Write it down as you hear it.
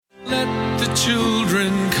let the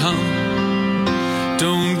children come.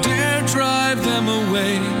 Don't dare drive them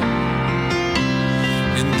away.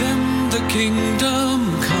 And then the kingdom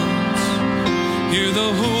comes. Hear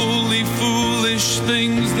the holy, foolish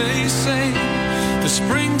things they say. The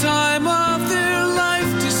springtime of their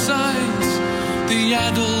life decides the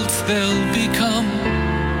adults they'll become.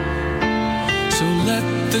 So let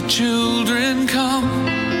the children come.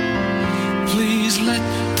 Please let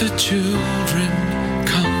the children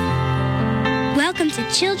come. Welcome to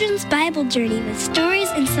Children's Bible Journey with stories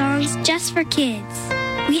and songs just for kids.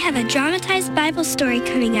 We have a dramatized Bible story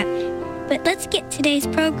coming up. But let's get today's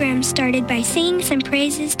program started by singing some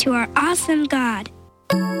praises to our awesome God.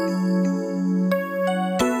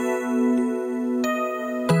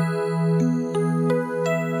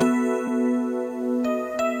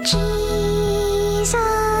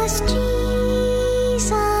 Jesus,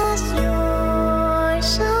 Jesus, you're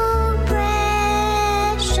so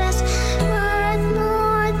precious, worth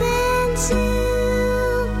more than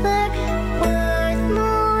silver, worth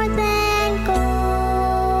more than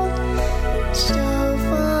gold, so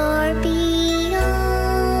far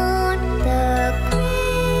beyond the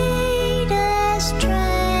greatest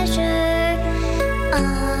treasure.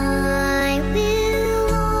 I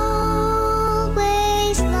will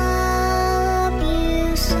always love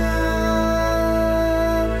you so.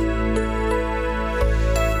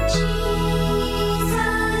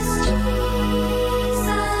 Jesus,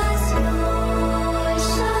 Jesus, you're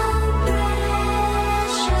so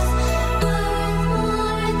precious, worth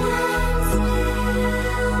more than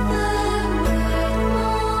silver, worth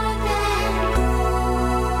more than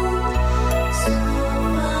gold, so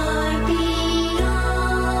far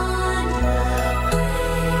beyond the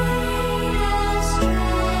greatest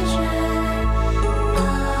treasure. I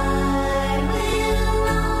will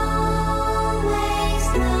always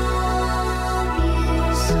love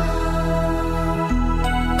you so.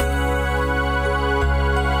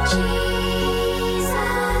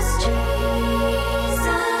 Jesus,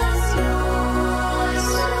 Jesus, you're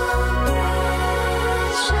so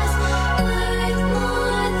precious, worth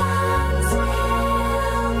more than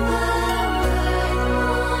silver, worth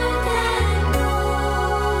more than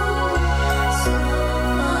gold, so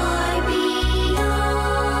far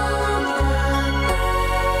beyond the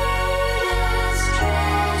greatest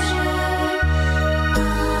treasure. I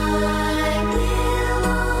will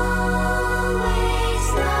always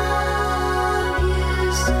love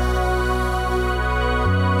you so.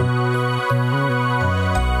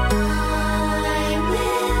 I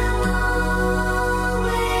will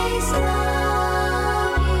always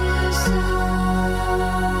love you so.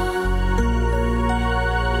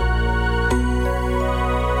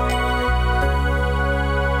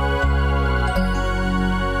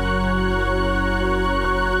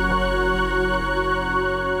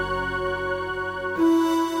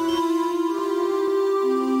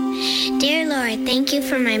 Dear Lord, thank you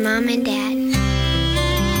for my mom and dad.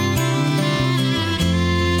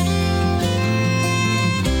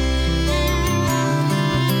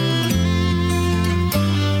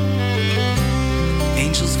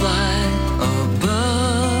 Angels fly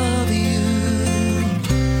above you.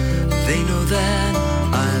 They know that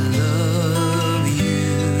I love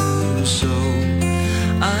you. So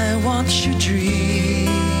I watch you dreaming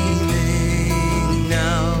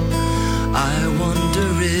now. I wonder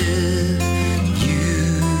if you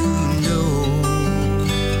know.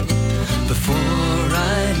 Before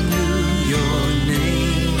I knew your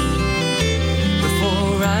name,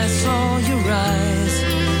 before I saw your eyes,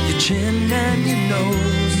 your chin and your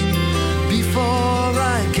nose, before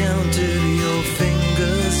I counted your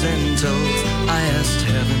fingers and toes, I asked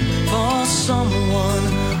heaven for someone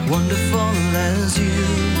wonderful as you,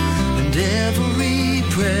 and every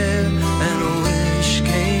prayer and wish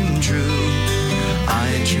came true. I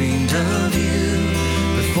dreamed of you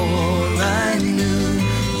before I knew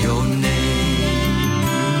your name.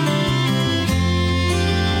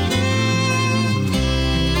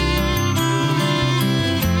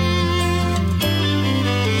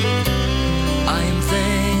 I am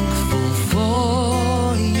thankful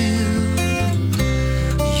for you.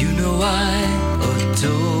 You know I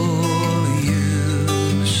adore you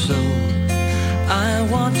so. I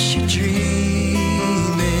watch you dreaming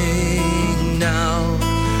now.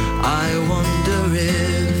 I wonder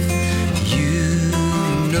if you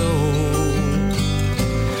know.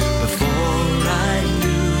 Before I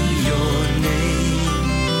knew your name,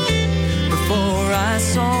 before I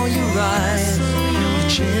saw your eyes, your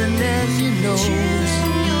chin and your nose,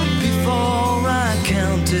 before I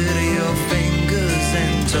counted your fingers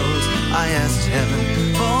and toes, I asked heaven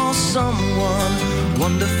for someone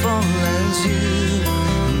wonderful as you,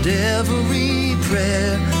 and and every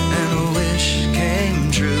prayer and a wish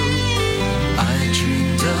came true. I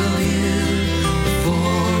dreamed of you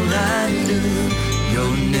before I knew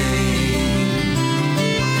your name.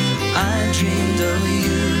 I dreamed of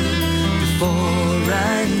you before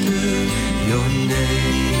I knew your name.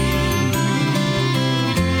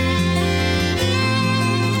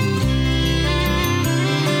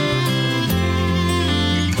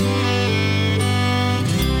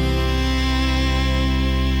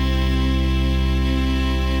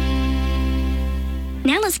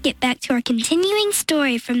 Now let's get back to our continuing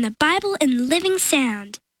story from the Bible in Living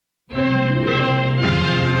Sound.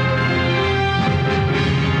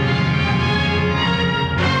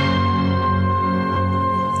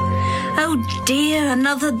 Oh dear,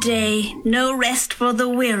 another day. No rest for the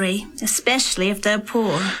weary, especially if they're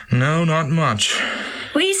poor. No, not much.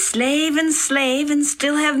 We slave and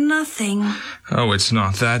still have nothing. Oh, it's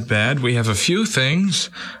not that bad. We have a few things.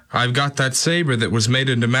 I've got that saber that was made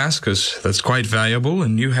in Damascus. That's quite valuable,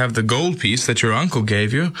 and you have the gold piece that your uncle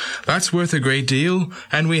gave you. That's worth a great deal,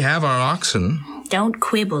 and we have our oxen. Don't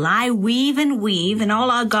quibble. I weave, and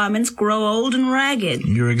all our garments grow old and ragged.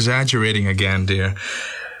 You're exaggerating again, dear.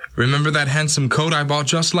 Remember that handsome coat I bought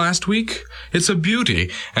just last week? It's a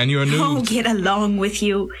beauty, and your new... Oh, get along with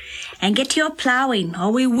you. And get to your plowing,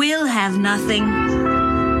 or we will have nothing.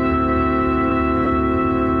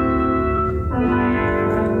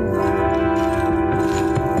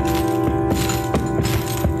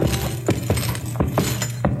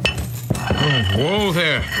 Oh, whoa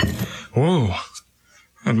there. Whoa.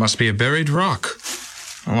 That must be a buried rock.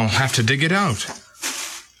 I'll have to dig it out.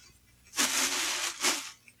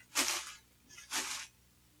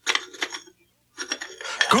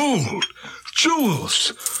 Gold!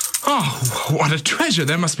 Jewels! Oh, what a treasure!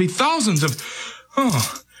 There must be thousands of...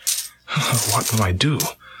 Oh, what will I do?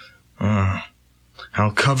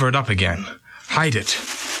 I'll cover it up again. Hide it.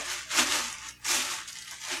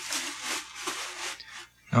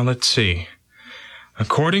 Now let's see.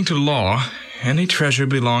 According to law, any treasure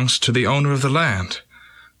belongs to the owner of the land.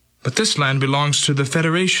 But this land belongs to the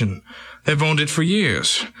Federation. They've owned it for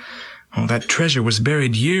years. Oh, that treasure was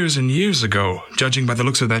buried years and years ago, judging by the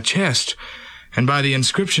looks of that chest, and by the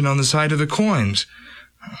inscription on the side of the coins.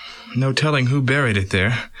 No telling who buried it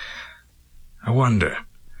there. I wonder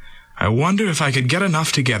if I could get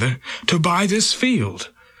enough together to buy this field.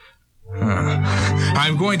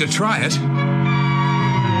 I'm going to try it.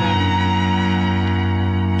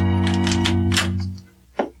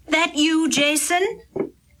 That you, Jason?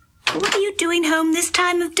 What are you doing home this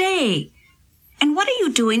time of day? And what are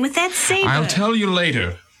you doing with that saber? I'll tell you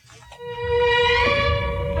later.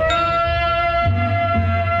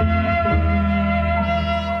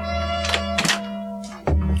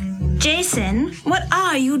 Jason, what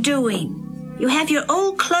are you doing? You have your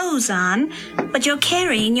old clothes on, but you're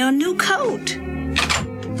carrying your new coat.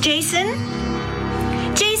 Jason?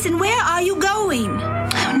 Jason, where are you going?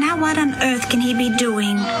 Now what on earth can he be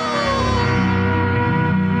doing?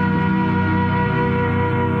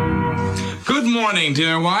 Good morning,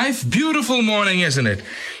 dear wife. Beautiful morning, isn't it?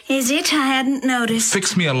 Is it? I hadn't noticed.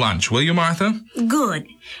 Fix me a lunch, will you, Martha? Good.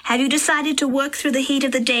 Have you decided to work through the heat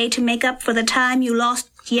of the day to make up for the time you lost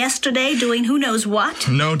yesterday doing who knows what?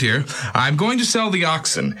 No, dear. I'm going to sell the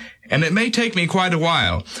oxen, and it may take me quite a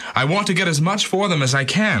while. I want to get as much for them as I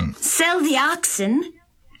can. Sell the oxen?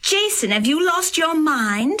 Jason, have you lost your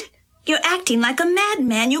mind? You're acting like a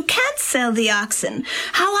madman. You can't sell the oxen.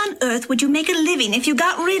 How on earth would you make a living if you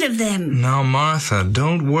got rid of them? Now, Martha,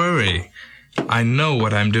 don't worry. I know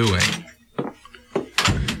what I'm doing.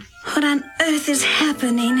 What on earth is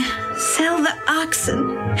happening? Sell the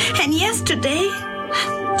oxen. And yesterday,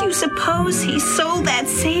 do you suppose he sold that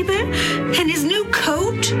saber and his new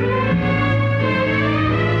coat?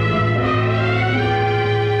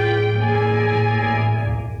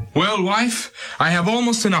 Well, wife, I have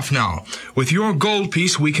almost enough now. With your gold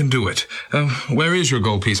piece, we can do it. Where is your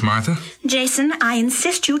gold piece, Martha? Jason, I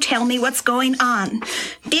insist you tell me what's going on.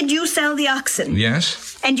 Did you sell the oxen?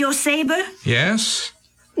 Yes. And your saber? Yes.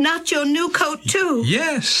 Not your new coat, too?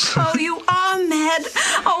 Yes. Oh, you are mad.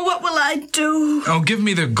 Oh, what will I do? Oh, give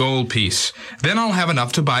me the gold piece. Then I'll have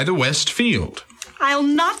enough to buy the West Field. I'll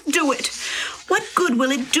not do it. What good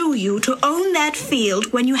will it do you to own that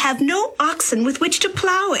field when you have no oxen with which to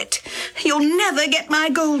plow it? You'll never get my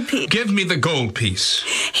gold piece. Give me the gold piece.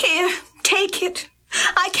 Here, take it.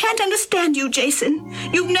 I can't understand you, Jason.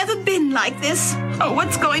 You've never been like this. Oh,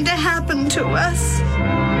 what's going to happen to us?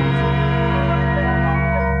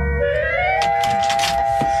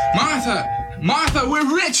 Martha! Martha,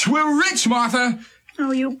 we're rich! We're rich, Martha!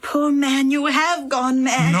 Oh, you poor man, you have gone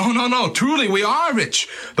mad. No. Truly, we are rich.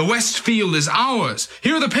 The West Field is ours.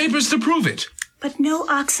 Here are the papers to prove it. But no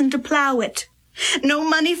oxen to plow it. No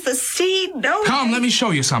money for seed, no... Come, let me show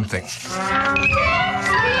you something.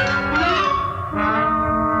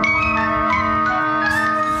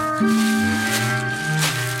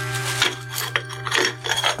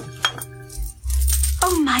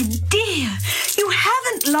 Oh, my dear, you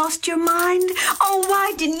haven't lost your mind. Oh,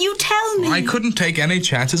 why didn't you tell me? I couldn't take any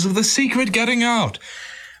chances of the secret getting out.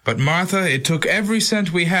 But, Martha, it took every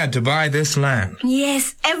cent we had to buy this land.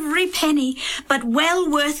 Yes, every penny, but well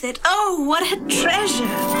worth it. Oh, what a treasure.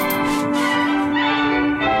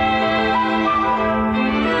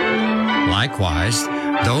 Likewise,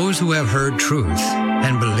 those who have heard truth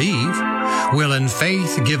and believe will in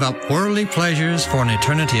faith give up worldly pleasures for an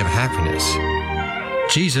eternity of happiness.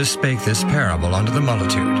 Jesus spake this parable unto the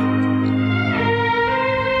multitude.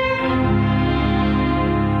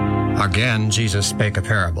 Again, Jesus spake a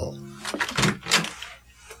parable.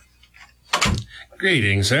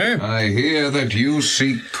 Greetings, sir. I hear that you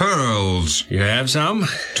seek pearls. You have some?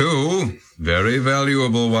 2 very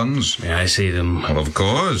valuable ones. May I see them? Of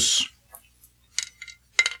course.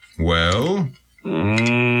 Well,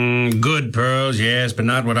 Good pearls, yes, but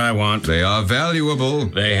not what I want. they are valuable.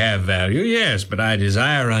 They have value, yes, but I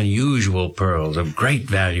desire unusual pearls of great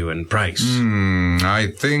value and price. I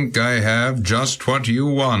think I have just what you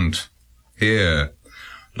want. Here,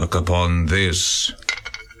 look upon this.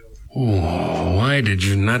 Oh, why did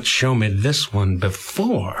you not show me this one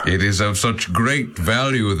before? It is of such great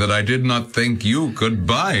value that I did not think you could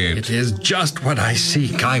buy it. It is just what I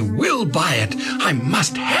seek. I will buy it. I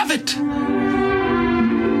must have it.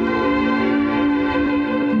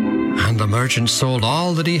 And the merchant sold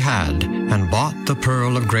all that he had and bought the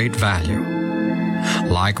pearl of great value.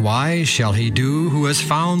 Likewise shall he do who has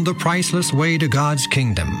found the priceless way to God's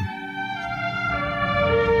kingdom.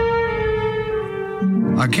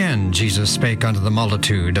 Again, Jesus spake unto the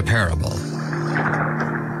multitude a parable.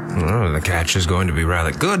 Well, the catch is going to be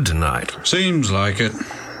rather good tonight. Seems like it.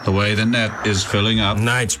 The way the net is filling up.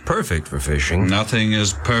 Night's perfect for fishing. Nothing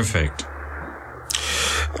is perfect.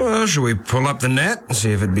 Well, shall we pull up the net and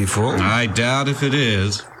see if it be full? I doubt if it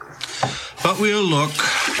is. But we'll look.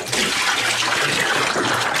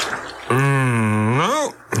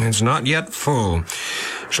 No, it's not yet full.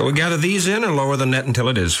 Shall we gather these in and lower the net until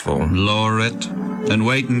it is full? Lower it, and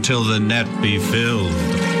wait until the net be filled.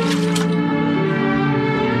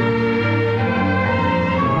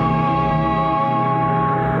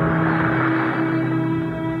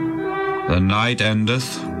 The night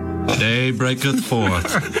endeth, day breaketh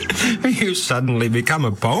forth. You suddenly become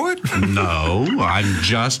a poet? No, I'm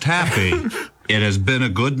just happy. It has been a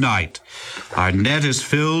good night. Our net is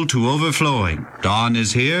filled to overflowing. Dawn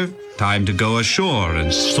is here. Time to go ashore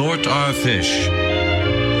and sort our fish.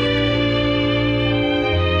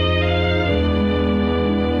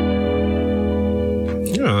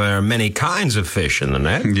 There are many kinds of fish in the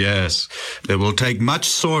net. Yes, it will take much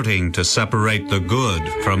sorting to separate the good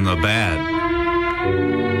from the bad.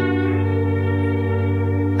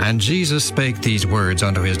 And Jesus spake these words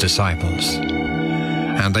unto his disciples.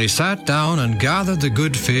 And they sat down and gathered the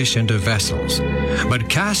good fish into vessels, but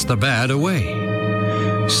cast the bad away.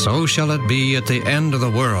 So shall it be at the end of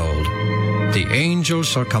the world. The angels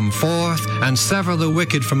shall come forth and sever the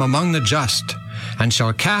wicked from among the just, and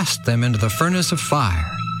shall cast them into the furnace of fire.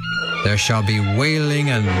 There shall be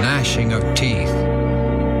wailing and gnashing of teeth.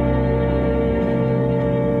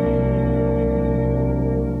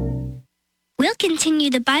 We'll continue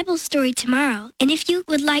the Bible story tomorrow, and if you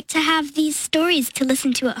would like to have these stories to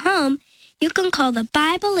listen to at home, you can call the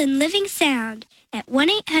Bible in Living Sound at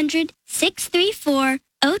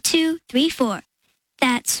 1-800-634-0234.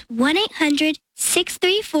 That's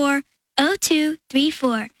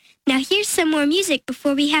 1-800-634-0234. Now here's some more music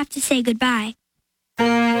before we have to say goodbye.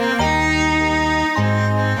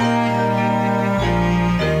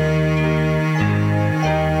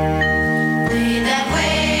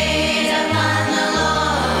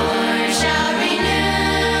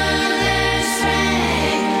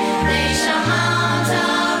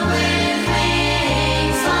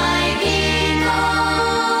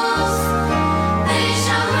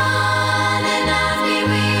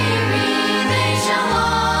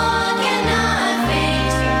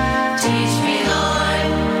 Teach me, Lord,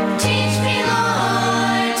 teach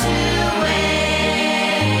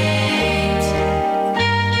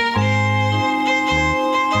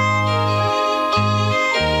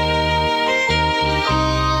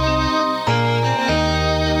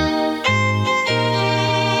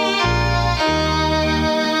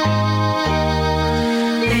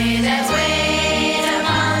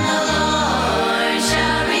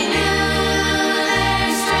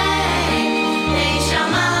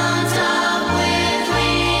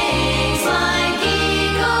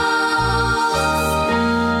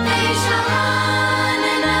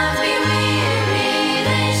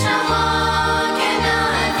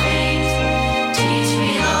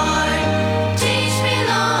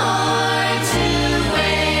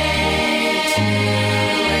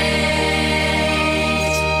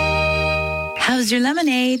Here's your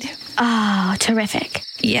lemonade. Oh, terrific.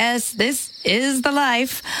 Yes, this is the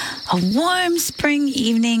life. A warm spring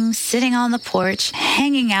evening, sitting on the porch,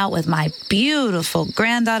 hanging out with my beautiful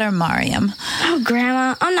granddaughter, Mariam. Oh,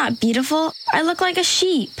 Grandma, I'm not beautiful. I look like a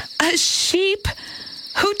sheep. A sheep?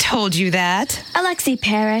 Who told you that? Alexi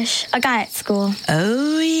Parrish, a guy at school.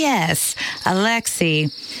 Oh, yes,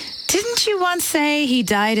 Alexi. Didn't you once say he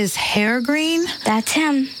dyed his hair green? That's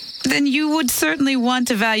him. Then you would certainly want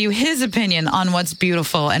to value his opinion on what's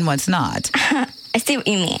beautiful and what's not. I see what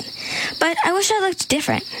you mean. But I wish I looked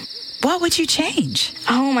different. What would you change?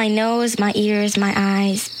 Oh, my nose, my ears, my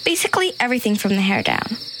eyes. Basically everything from the hair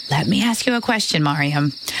down. Let me ask you a question,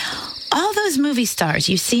 Mariam. All those movie stars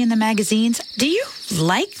you see in the magazines, do you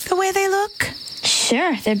like the way they look?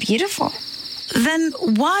 Sure, they're beautiful. Then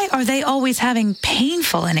why are they always having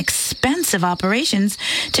painful and expensive operations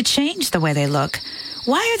to change the way they look?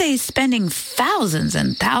 Why are they spending thousands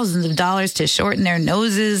and thousands of dollars to shorten their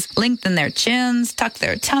noses, lengthen their chins, tuck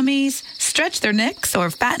their tummies, stretch their necks, or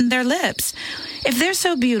fatten their lips? If they're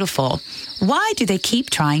so beautiful, why do they keep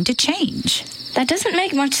trying to change? That doesn't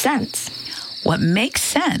make much sense. What makes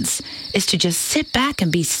sense is to just sit back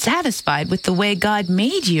and be satisfied with the way God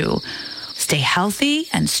made you. Stay healthy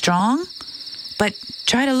and strong, but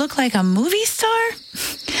try to look like a movie star?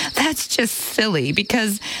 That's just silly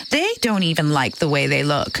because they don't even like the way they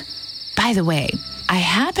look. By the way, I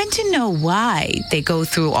happen to know why they go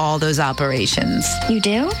through all those operations. You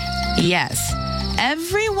do? Yes.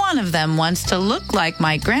 Every one of them wants to look like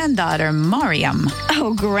my granddaughter, Mariam.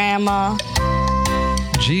 Oh, Grandma.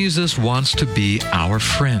 Jesus wants to be our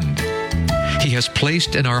friend. He has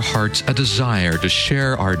placed in our hearts a desire to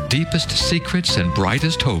share our deepest secrets and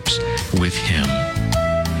brightest hopes with Him.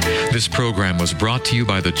 This program was brought to you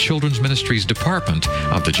by the Children's Ministries Department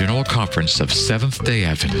of the General Conference of Seventh-day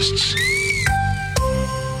Adventists.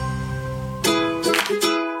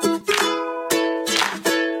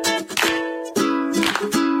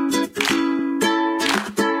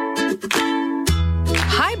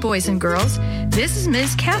 Hi, boys and girls. This is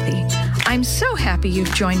Ms. Kathy. I'm so happy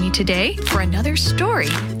you've joined me today for another story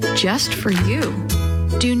just for you.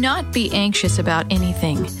 Do not be anxious about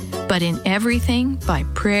anything, but in everything, by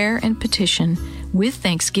prayer and petition, with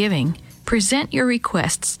thanksgiving, present your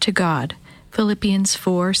requests to God. Philippians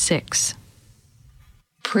 4:6.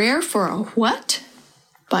 Prayer for a What?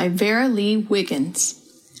 By Vera Lee Wiggins.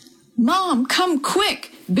 Mom, come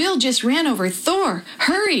quick! Bill just ran over Thor.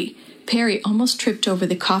 Hurry! Perry almost tripped over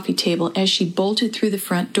the coffee table as she bolted through the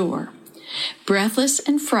front door. Breathless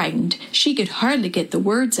and frightened, she could hardly get the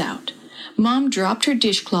words out. Mom dropped her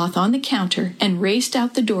dishcloth on the counter and raced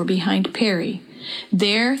out the door behind Perry.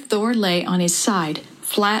 There Thor lay on his side,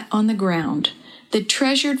 flat on the ground. The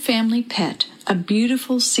treasured family pet, a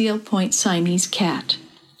beautiful Seal Point Siamese cat.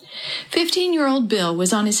 15-year-old Bill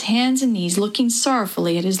was on his hands and knees looking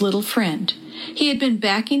sorrowfully at his little friend. He had been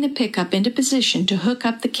backing the pickup into position to hook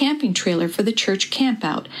up the camping trailer for the church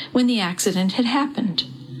campout when the accident had happened.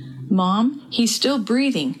 Mom, he's still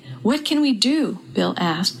breathing. What can we do? Bill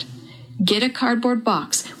asked. Get a cardboard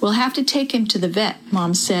box. We'll have to take him to the vet,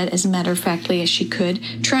 Mom said as matter-of-factly as she could,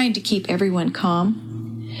 trying to keep everyone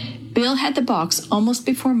calm. Bill had the box almost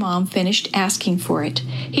before Mom finished asking for it.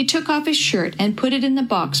 He took off his shirt and put it in the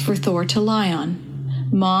box for Thor to lie on.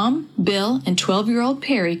 Mom, Bill, and 12-year-old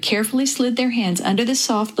Perry carefully slid their hands under the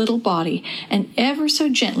soft little body and ever so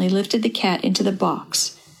gently lifted the cat into the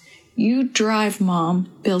box. You drive,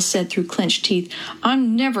 Mom, Bill said through clenched teeth.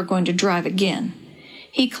 I'm never going to drive again.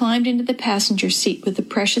 He climbed into the passenger seat with the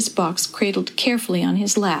precious box cradled carefully on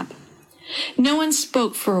his lap. No one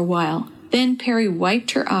spoke for a while. Then Perry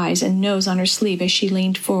wiped her eyes and nose on her sleeve as she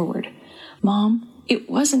leaned forward. Mom, it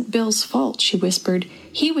wasn't Bill's fault, she whispered.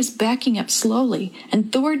 He was backing up slowly,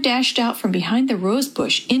 and Thor dashed out from behind the rose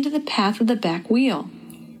bush into the path of the back wheel.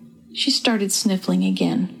 She started sniffling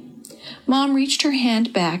again. Mom reached her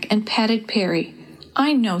hand back and patted Perry.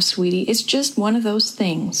 I know, sweetie, it's just one of those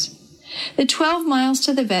things. The 12 miles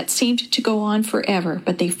to the vet seemed to go on forever,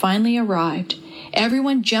 but they finally arrived.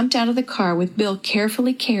 Everyone jumped out of the car with Bill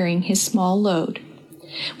carefully carrying his small load.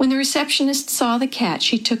 When the receptionist saw the cat,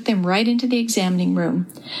 she took them right into the examining room.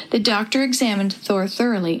 The doctor examined Thor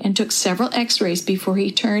thoroughly and took several x-rays before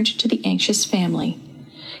he turned to the anxious family.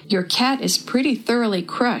 Your cat is pretty thoroughly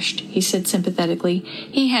crushed, he said sympathetically.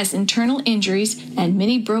 He has internal injuries and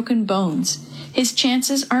many broken bones. His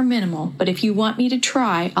chances are minimal, but if you want me to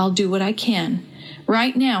try, I'll do what I can.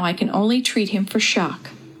 Right now, I can only treat him for shock.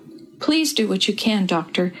 Please do what you can,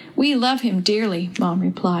 Doctor. We love him dearly, Mom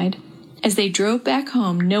replied. As they drove back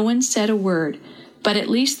home, no one said a word, but at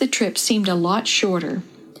least the trip seemed a lot shorter.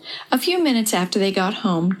 A few minutes after they got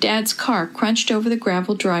home, Dad's car crunched over the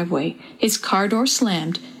gravel driveway. His car door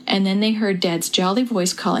slammed, and then they heard Dad's jolly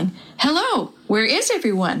voice calling, "Hello, where is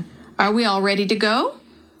everyone? Are we all ready to go?"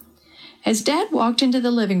 As Dad walked into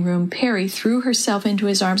the living room, Perry threw herself into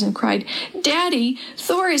his arms and cried, "Daddy,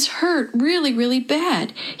 Thor is hurt really, really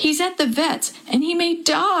bad. He's at the vet's, and he may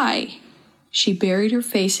die." She buried her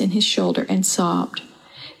face in his shoulder and sobbed.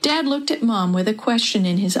 Dad looked at Mom with a question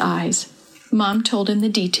in his eyes. Mom told him the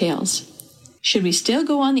details. "Should we still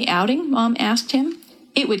go on the outing?" Mom asked him.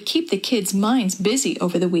 "It would keep the kids' minds busy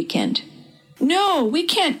over the weekend." "No, we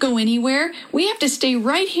can't go anywhere. We have to stay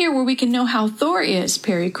right here where we can know how Thor is,"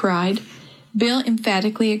 Perry cried. Bill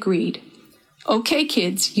emphatically agreed. "Okay,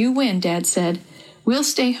 kids, you win," Dad said. "We'll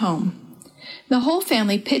stay home." The whole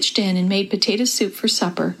family pitched in and made potato soup for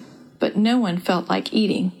supper, but no one felt like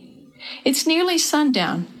eating. "It's nearly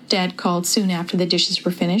sundown," Dad called soon after the dishes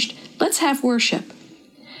were finished. "Let's have worship."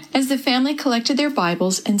 As the family collected their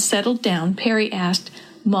Bibles and settled down, Perry asked,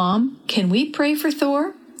 "Mom, can we pray for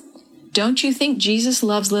Thor? Don't you think Jesus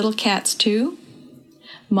loves little cats too?"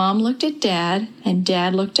 Mom looked at Dad, and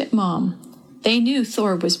Dad looked at Mom. They knew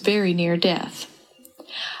Thor was very near death.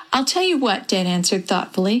 "I'll tell you what," Dad answered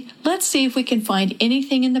thoughtfully. "Let's see if we can find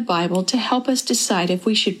anything in the Bible to help us decide if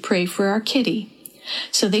we should pray for our kitty."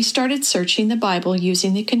 So they started searching the Bible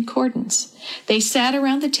using the concordance. They sat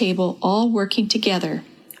around the table, all working together.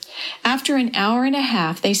 After an hour and a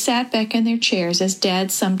half, they sat back in their chairs as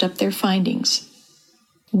Dad summed up their findings.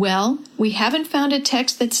 "Well, we haven't found a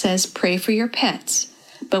text that says pray for your pets,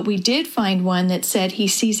 but we did find one that said he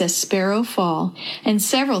sees a sparrow fall, and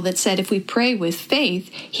several that said if we pray with faith,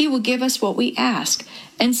 he will give us what we ask,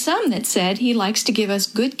 and some that said he likes to give us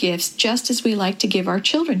good gifts just as we like to give our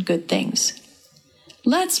children good things."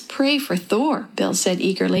 "Let's pray for Thor," Bill said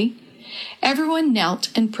eagerly. Everyone knelt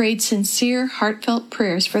and prayed sincere, heartfelt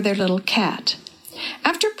prayers for their little cat.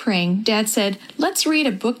 After praying, Dad said, "Let's read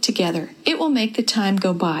a book together. It will make the time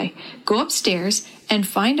go by. Go upstairs and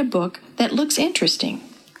find a book that looks interesting."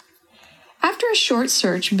 After a short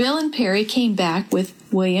search, Bill and Perry came back with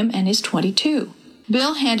William and his .22.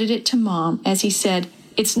 Bill handed it to Mom as he said,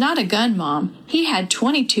 "It's not a gun, Mom. He had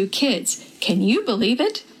 22 kids. Can you believe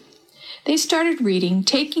it?" They started reading,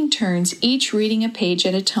 taking turns, each reading a page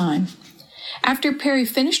at a time. After Perry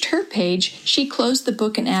finished her page, she closed the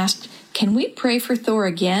book and asked, "Can we pray for Thor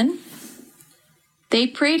again?" They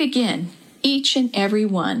prayed again, each and every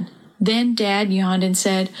one. Then Dad yawned and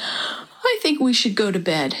said, "I think we should go to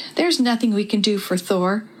bed. There's nothing we can do for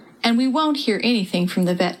Thor, and we won't hear anything from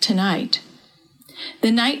the vet tonight."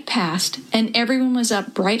 The night passed, and everyone was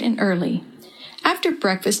up bright and early. After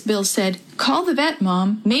breakfast, Bill said, "Call the vet,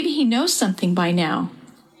 Mom. Maybe he knows something by now."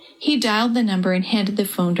 He dialed the number and handed the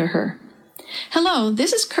phone to her. "Hello,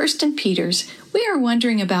 this is Kirsten Peters. We are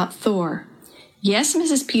wondering about Thor." "Yes,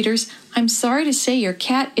 Mrs. Peters, I'm sorry to say your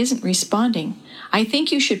cat isn't responding. I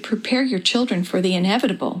think you should prepare your children for the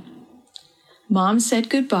inevitable." Mom said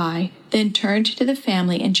goodbye, then turned to the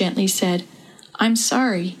family and gently said, "I'm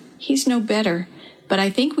sorry, he's no better, but I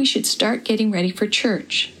think we should start getting ready for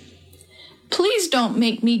church." "Please don't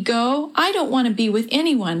make me go. I don't want to be with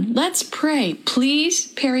anyone. Let's pray, please,"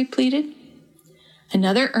 Perry pleaded.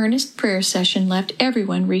 Another earnest prayer session left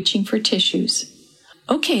everyone reaching for tissues.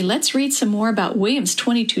 "Okay, let's read some more about William's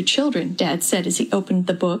 22 children," Dad said as he opened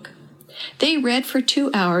the book. They read for 2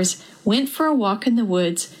 hours, went for a walk in the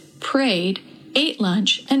woods, prayed, ate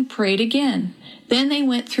lunch, and prayed again. Then they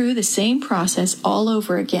went through the same process all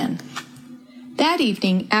over again. That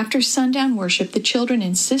evening, after sundown worship, the children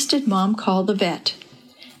insisted Mom call the vet.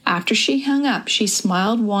 After she hung up, she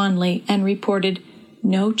smiled wanly and reported,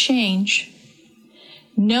 "No change."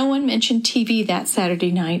 No one mentioned TV that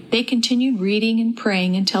Saturday night. They continued reading and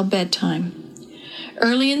praying until bedtime.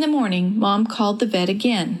 Early in the morning, Mom called the vet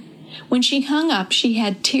again. When she hung up, she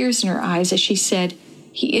had tears in her eyes as she said,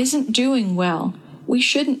 "He isn't doing well. We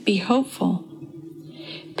shouldn't be hopeful."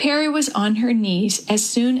 Perry was on her knees as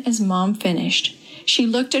soon as Mom finished. She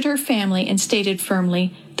looked at her family and stated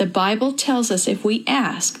firmly, "The Bible tells us if we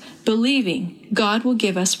ask, believing, God will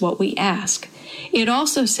give us what we ask. It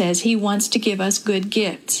also says He wants to give us good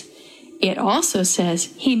gifts. It also says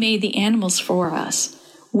He made the animals for us.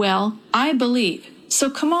 Well, I believe, so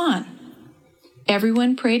come on."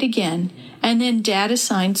 Everyone prayed again, and then Dad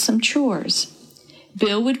assigned some chores.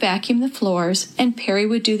 Bill would vacuum the floors, and Perry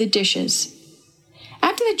would do the dishes.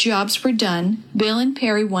 After the jobs were done, Bill and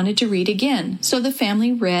Perry wanted to read again, so the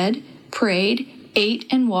family read, prayed, ate,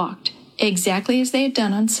 and walked, exactly as they had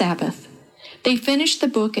done on Sabbath. They finished the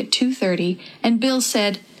book at 2:30, and Bill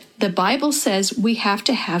said, "The Bible says we have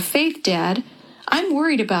to have faith, Dad. I'm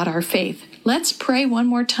worried about our faith. let's pray one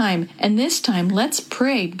more time, and this time let's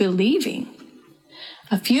pray believing.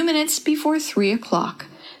 A few minutes before 3 o'clock,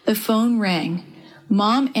 the phone rang.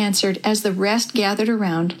 Mom answered as the rest gathered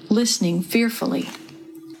around, listening fearfully.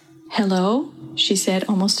 "Hello?" she said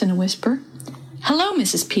almost in a whisper. "Hello,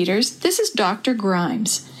 Mrs. Peters. This is Dr.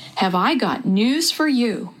 Grimes. Have I got news for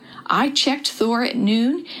you? I checked Thor at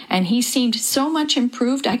noon, and he seemed so much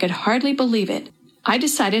improved I could hardly believe it. I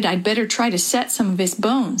decided I'd better try to set some of his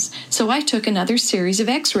bones, so I took another series of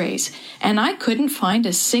x-rays, and I couldn't find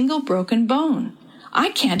a single broken bone.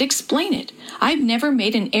 I can't explain it. I've never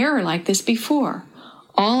made an error like this before.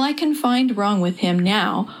 All I can find wrong with him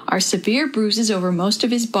now are severe bruises over most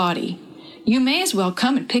of his body. You may as well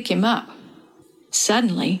come and pick him up."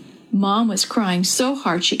 Suddenly, Mom was crying so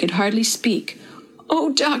hard she could hardly speak.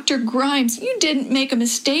 "Oh, Dr. Grimes, you didn't make a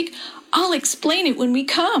mistake. I'll explain it when we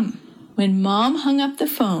come." When Mom hung up the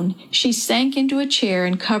phone, she sank into a chair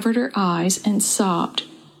and covered her eyes and sobbed.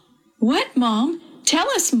 "What, Mom? Tell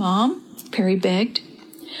us, Mom," Perry begged.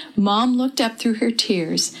 Mom looked up through her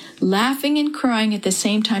tears. Laughing and crying at the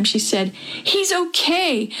same time, she said, "He's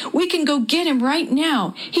okay. We can go get him right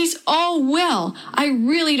now. He's all well. I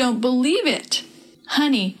really don't believe it."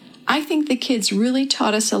 "Honey, I think the kids really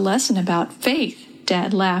taught us a lesson about faith,"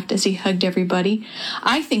 Dad laughed as he hugged everybody.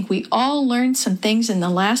 "I think we all learned some things in the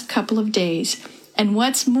last couple of days. And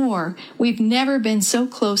what's more, we've never been so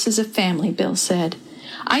close as a family," Bill said.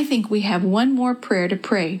 "I think we have one more prayer to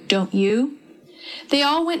pray, don't you?" They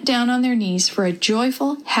all went down on their knees for a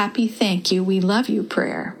joyful, happy thank you, we love you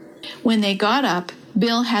prayer. When they got up,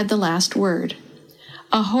 Bill had the last word.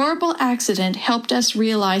 "A horrible accident helped us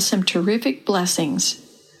realize some terrific blessings.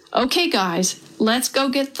 Okay, guys, let's go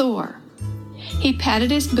get Thor." He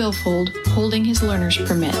patted his billfold, holding his learner's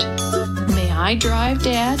permit. "May I drive,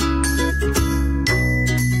 Dad?"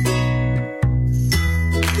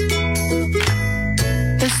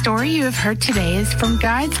 The story you have heard today is from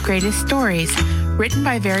God's Greatest Stories, written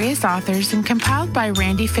by various authors and compiled by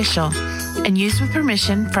Randy Fischel, and used with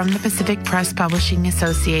permission from the Pacific Press Publishing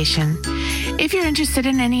Association. If you're interested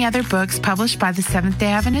in any other books published by the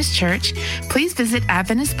Seventh-day Adventist Church, please visit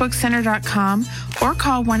AdventistBookCenter.com or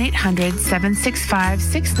call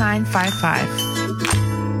 1-800-765-6955.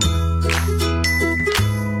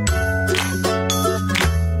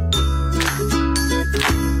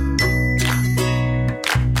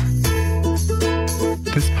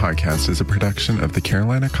 This podcast is a production of the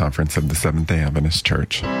Carolina Conference of the Seventh-day Adventist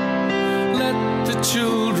Church. Let the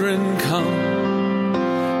children come.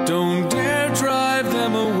 Don't dare drive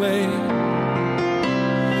them away.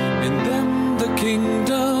 In them the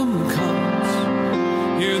kingdom comes.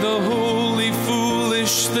 Hear the holy,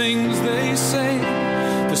 foolish things they say.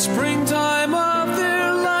 The springtime of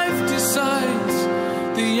their life decides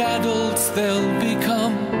the adults they'll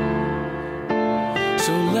become.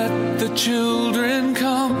 So let the children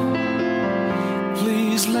come.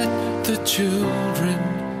 Please let the children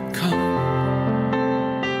come.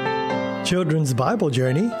 Children's Bible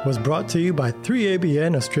Journey was brought to you by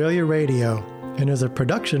 3ABN Australia Radio and is a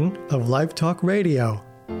production of Live Talk Radio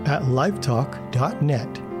at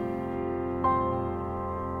livetalk.net.